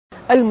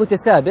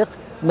المتسابق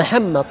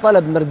محمد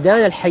طالب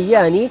مردان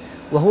الحياني،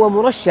 وهو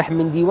مرشح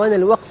من ديوان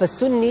الوقف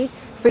السني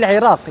في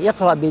العراق،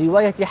 يقرأ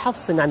برواية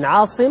حفص عن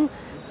عاصم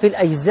في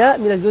الأجزاء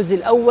من الجزء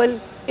الأول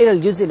إلى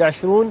الجزء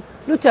العشرون.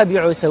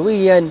 نتابع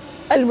سويا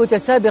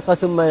المتسابق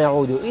ثم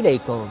نعود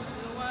إليكم.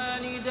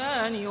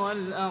 الوالدان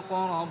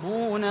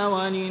والأقربون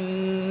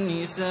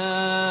وللنساء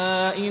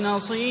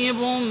نصيب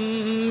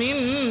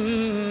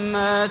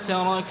مما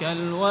ترك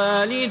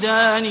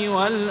الوالدان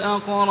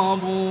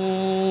والأقربون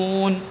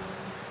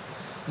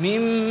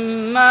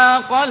مما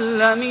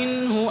قل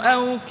منه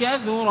أو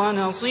كثر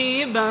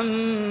نصيبا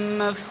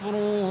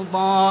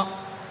مفروضا.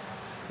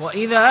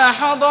 وإذا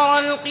حضر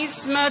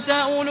القسمة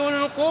أولو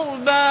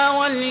القربى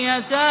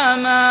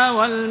واليتامى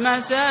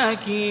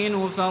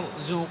والمساكين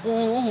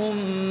فارزقوهم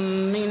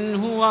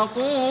منه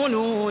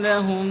وقولوا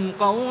لهم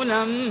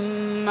قولا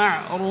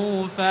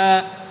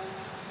معروفا.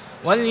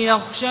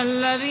 وليخشى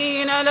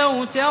الذين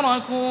لو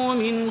تركوا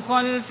من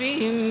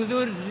خلفهم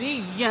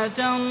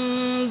ذرية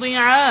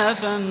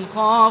ضعافا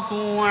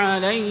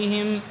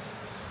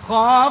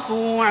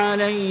خافوا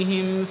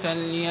عليهم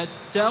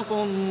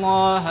فليتقوا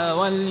الله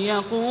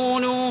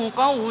وليقولوا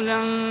قولا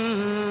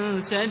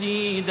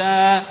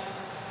سديدا.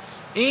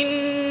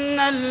 إن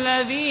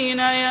الذين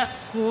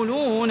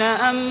يأكلون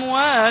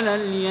أموال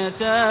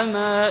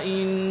اليتامى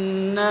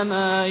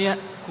إنما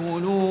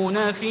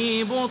يأكلون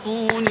في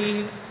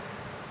بطونهم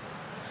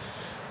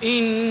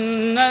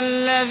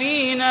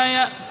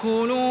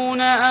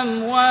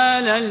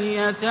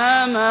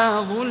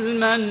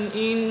ظلما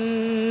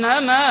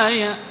إنما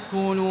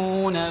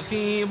يأكلون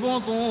في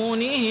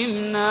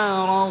بطونهم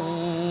نارا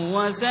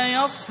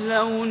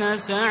وسيصلون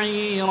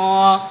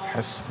سعيرا.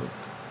 حسبك.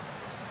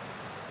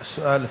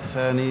 السؤال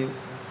الثاني،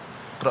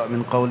 اقرأ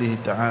من قوله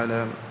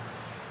تعالى: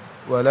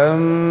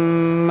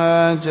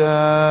 ولما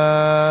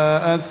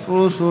جاءت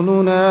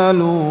رسلنا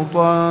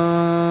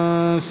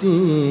لوطا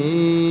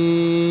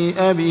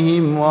سيء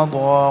بهم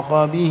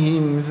وضاق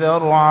بهم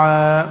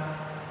ذرعا.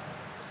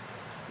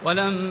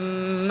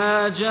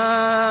 ولما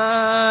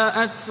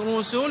جاءت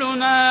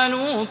رسلنا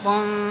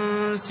لوطا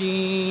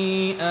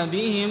سيء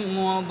بهم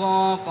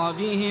وضاق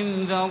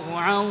بهم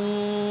ذرعا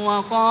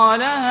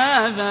وقال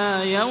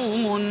هذا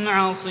يوم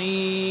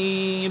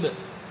عصيب.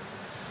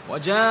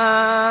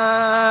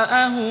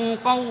 وجاءه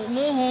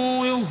قومه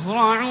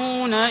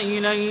يهرعون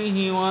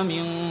إليه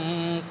ومن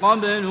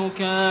قبل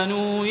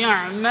كانوا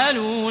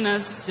يعملون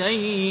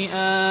السيئات.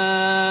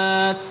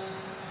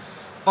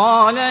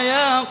 قال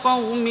يا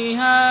قوم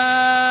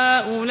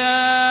هؤلاء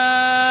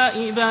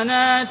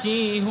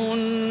بناتي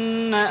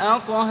هن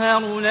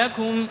أطهر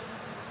لكم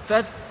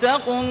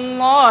فاتقوا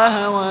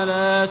الله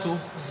ولا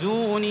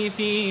تخزون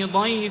في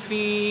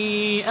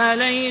ضيفي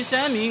أليس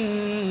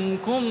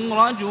منكم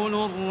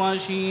رجل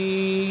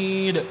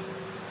رشيد.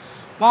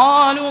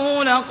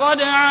 قالوا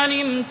لقد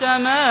علمت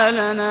ما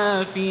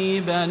لنا في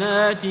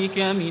بناتك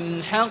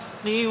من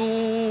حق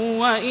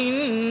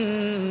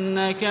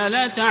وإنك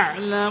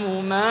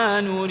لتعلم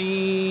ما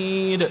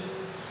نريد.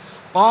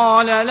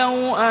 قال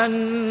لو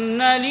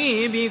أن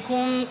لي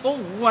بكم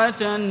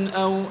قوة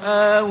أو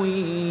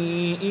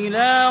آوي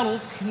إلى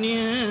ركن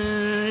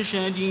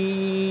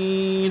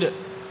شديد.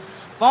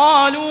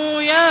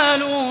 قالوا يا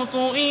لوط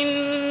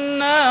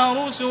إنا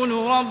رسل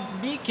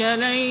ربك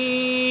لن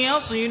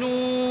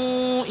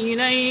يصلوا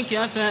إليك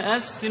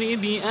فأسر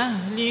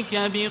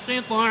بأهلك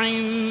بقطع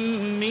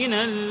من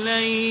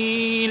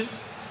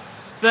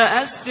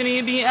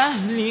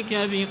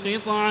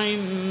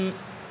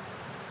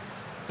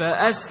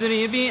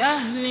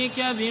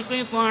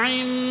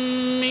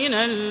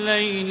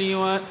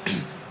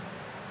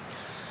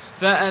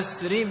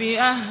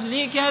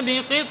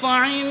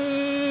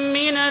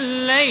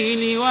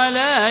الليل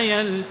ولا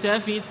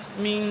يلتفت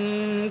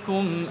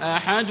منكم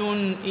أحد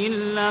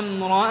إلا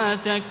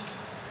امرأتك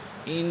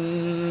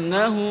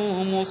إنه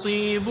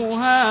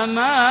مصيبها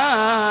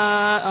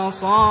ما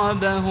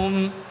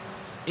أصابهم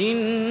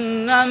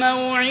إن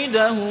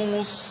موعدهم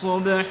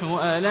الصبح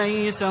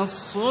أليس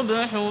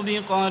الصبح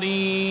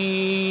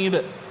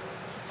بقريب.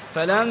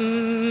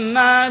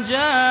 فلما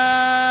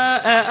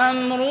جاء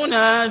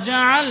أمرنا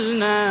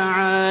جعلنا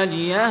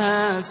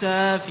عاليها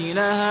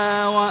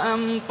سافلها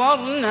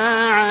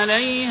وأمطرنا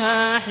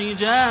عليها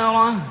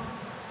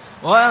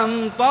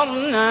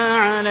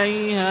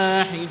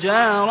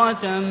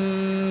حجارة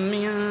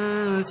من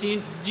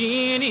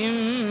سجيل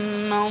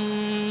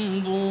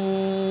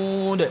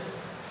منضود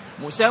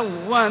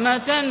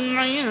مسومة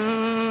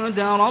عند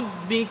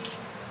ربك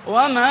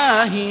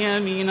وما هي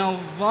من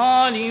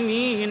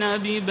الظالمين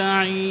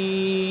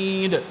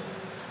ببعيد.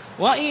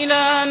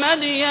 وإلى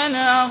مدين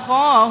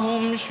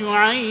أخاهم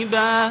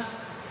شعيبا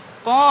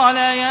قال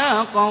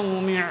يا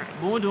قوم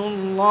اعبدوا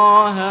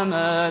الله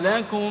ما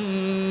لكم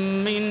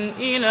من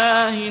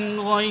إله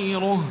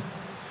غيره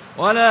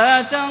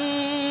ولا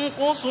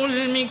تنقصوا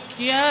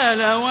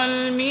المكيال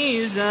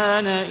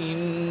والميزان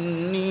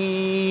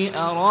إني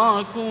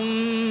أراكم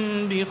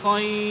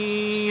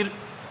بخير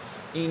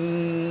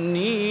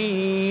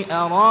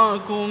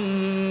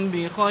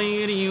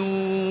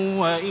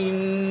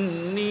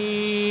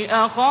وإني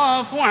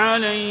أخاف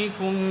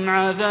عليكم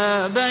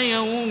عذاب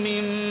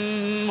يوم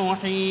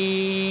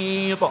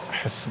محيط.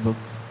 حسبك.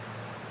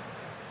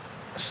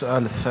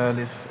 السؤال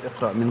الثالث: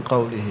 اقرأ من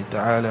قوله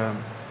تعالى: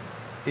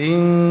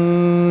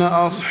 إن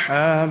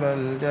أصحاب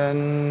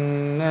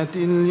الجنة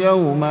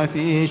اليوم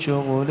في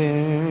شغل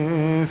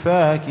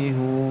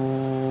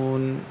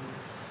فاكهون.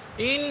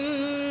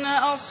 إن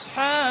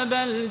أصحاب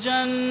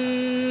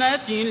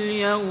الجنة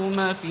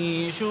اليوم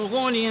في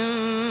شغل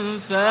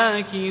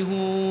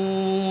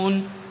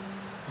فاكهون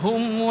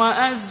هم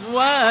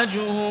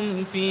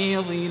وأزواجهم في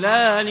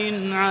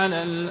ظلال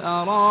على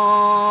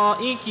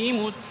الأرائك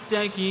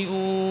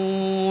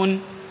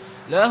متكئون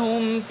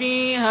لهم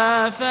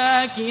فيها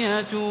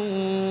فاكهة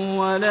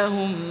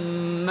ولهم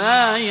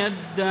ما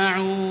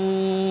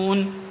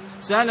يدعون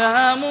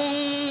سلام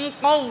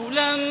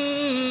قولا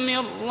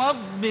من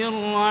رب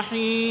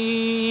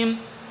رحيم.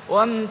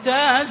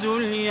 وامتازوا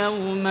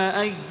اليوم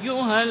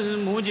أيها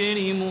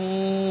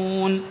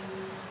المجرمون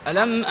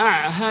ألم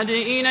أعهد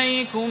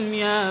إليكم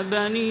يا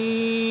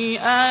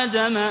بني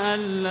آدم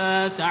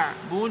ألا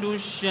تعبدوا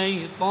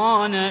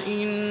الشيطان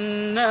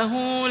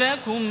إنه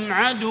لكم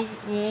عدو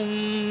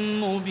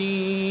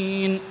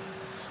مبين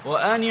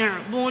وأن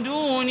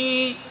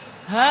اعبدوني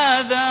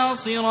هذا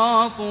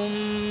صراط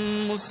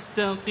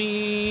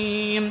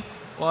مستقيم.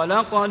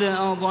 ولقد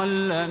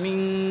أضل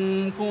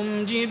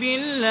منكم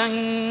جبلا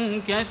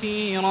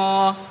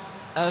كثيرا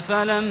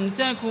أفلم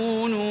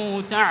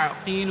تكونوا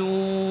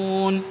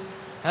تعقلون.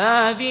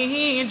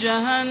 هذه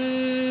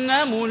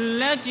جهنم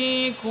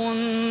التي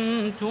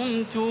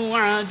كنتم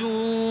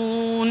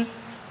توعدون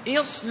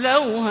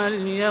اصلوها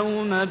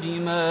اليوم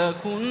بما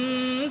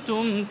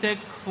كنتم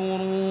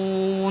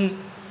تكفرون.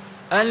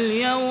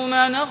 اليوم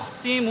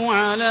نختم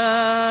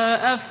على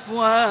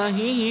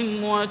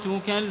أفواههم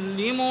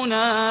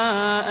وتكلمنا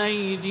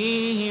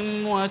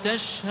أيديهم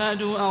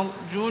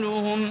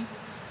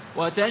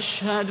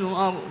وتشهد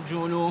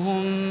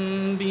أرجلهم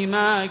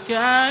بما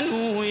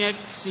كانوا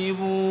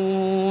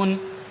يكسبون.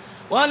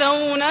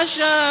 ولو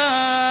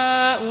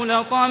نشاء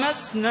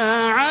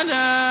لطمسنا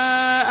على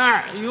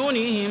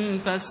أعينهم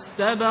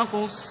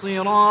فاستبقوا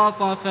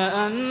الصراط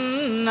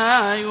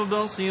فأنى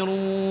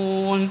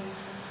يبصرون.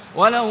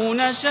 ولو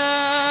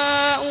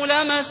نشاء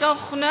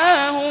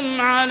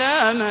لمسخناهم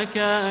على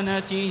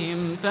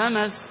مكانتهم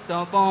فما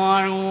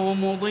استطاعوا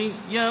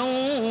مضيا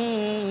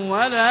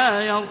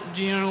ولا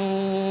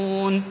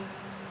يرجعون.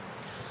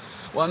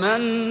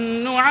 ومن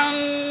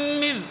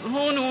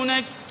نعمره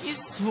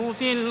ننكسه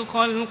في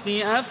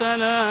الخلق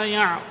أفلا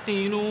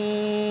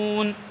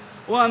يعقلون.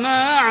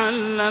 وما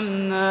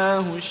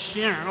علمناه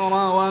الشعر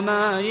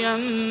وما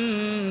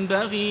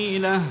ينبغي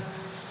له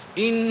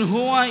إن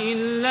هو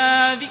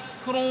إلا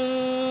ذكر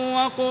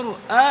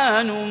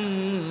وقرآن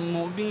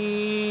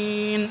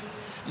مبين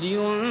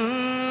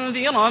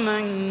لينذر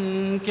من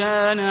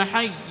كان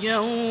حيا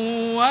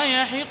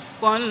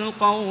ويحق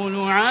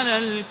القول على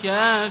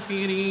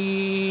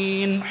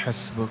الكافرين.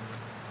 حسبك.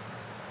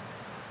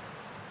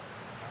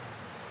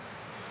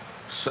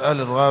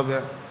 السؤال الرابع: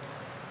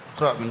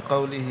 اقرأ من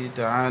قوله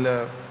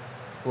تعالى: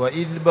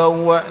 وإذ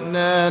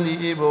بوأنا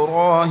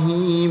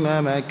لإبراهيم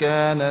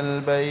مكان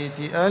البيت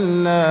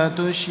ألا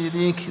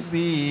تشرك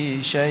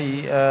بي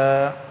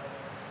شيئا.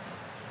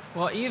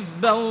 وإذ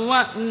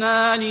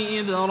بوأنا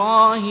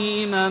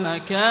لإبراهيم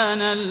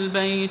مكان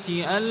البيت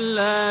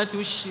ألا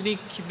تشرك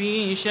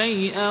بي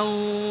شيئا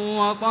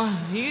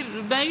وطهر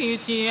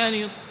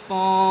بيتي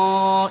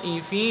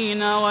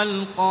للطائفين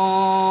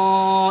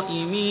والقائمين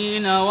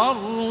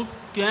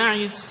والركع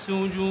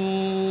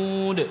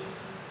السجود.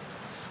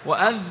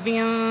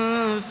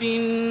 وأذن في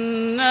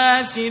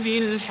الناس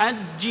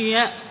بالحج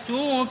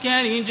يأتوك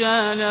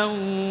رجالا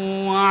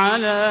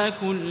وعلى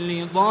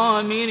كل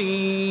ضامر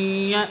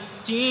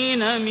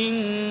يأتين من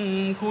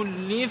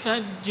كل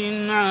فج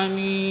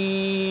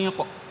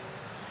عميق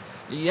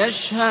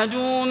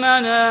ليشهدوا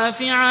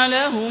منافع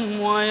لهم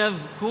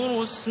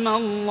ويذكروا اسم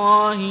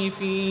الله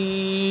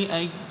في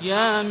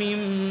أيام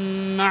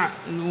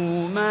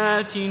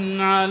معلومات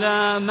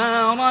على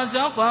ما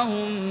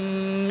رزقهم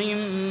من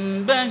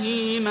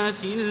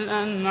بهيمة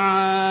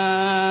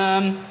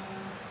الأنعام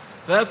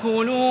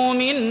فكلوا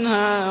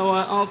منها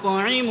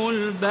وأطعموا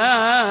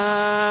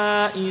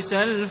البائس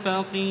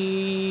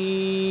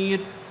الفقير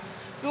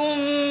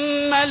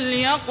ثم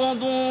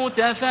ليقضوا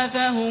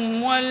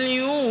تفثهم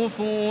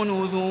وليوفوا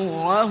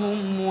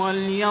نذورهم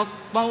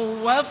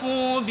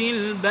وليطوفوا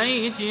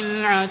بالبيت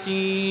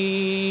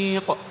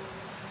العتيق.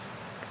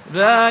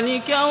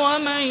 ذلك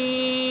ومن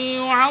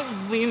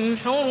يعظم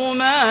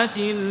حرمات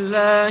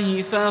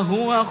الله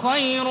فهو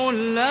خير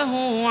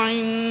له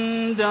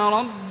عند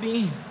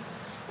ربه.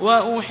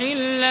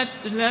 وأحلت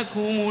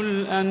لكم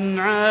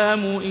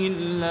الأنعام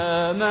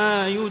إلا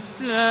ما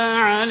يتلى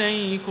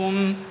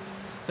عليكم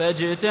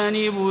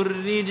فاجتنبوا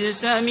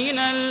الرجس من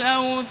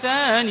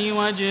الأوثان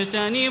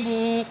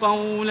واجتنبوا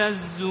قول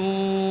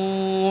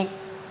الزور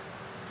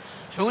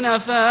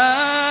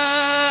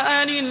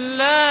حنفاء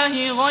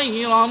لله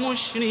غير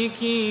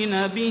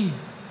مشركين به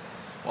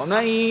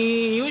ومن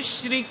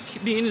يشرك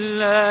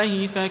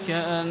بالله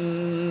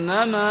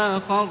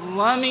فكأنما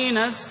خر من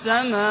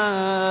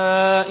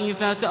السماء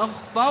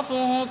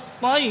فتخطفه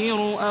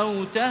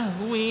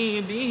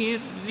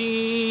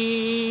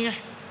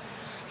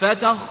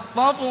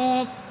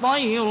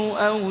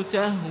الطير أو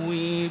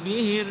تهوي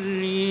به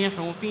الريح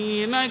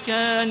في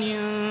مكان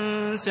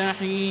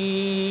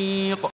سحيق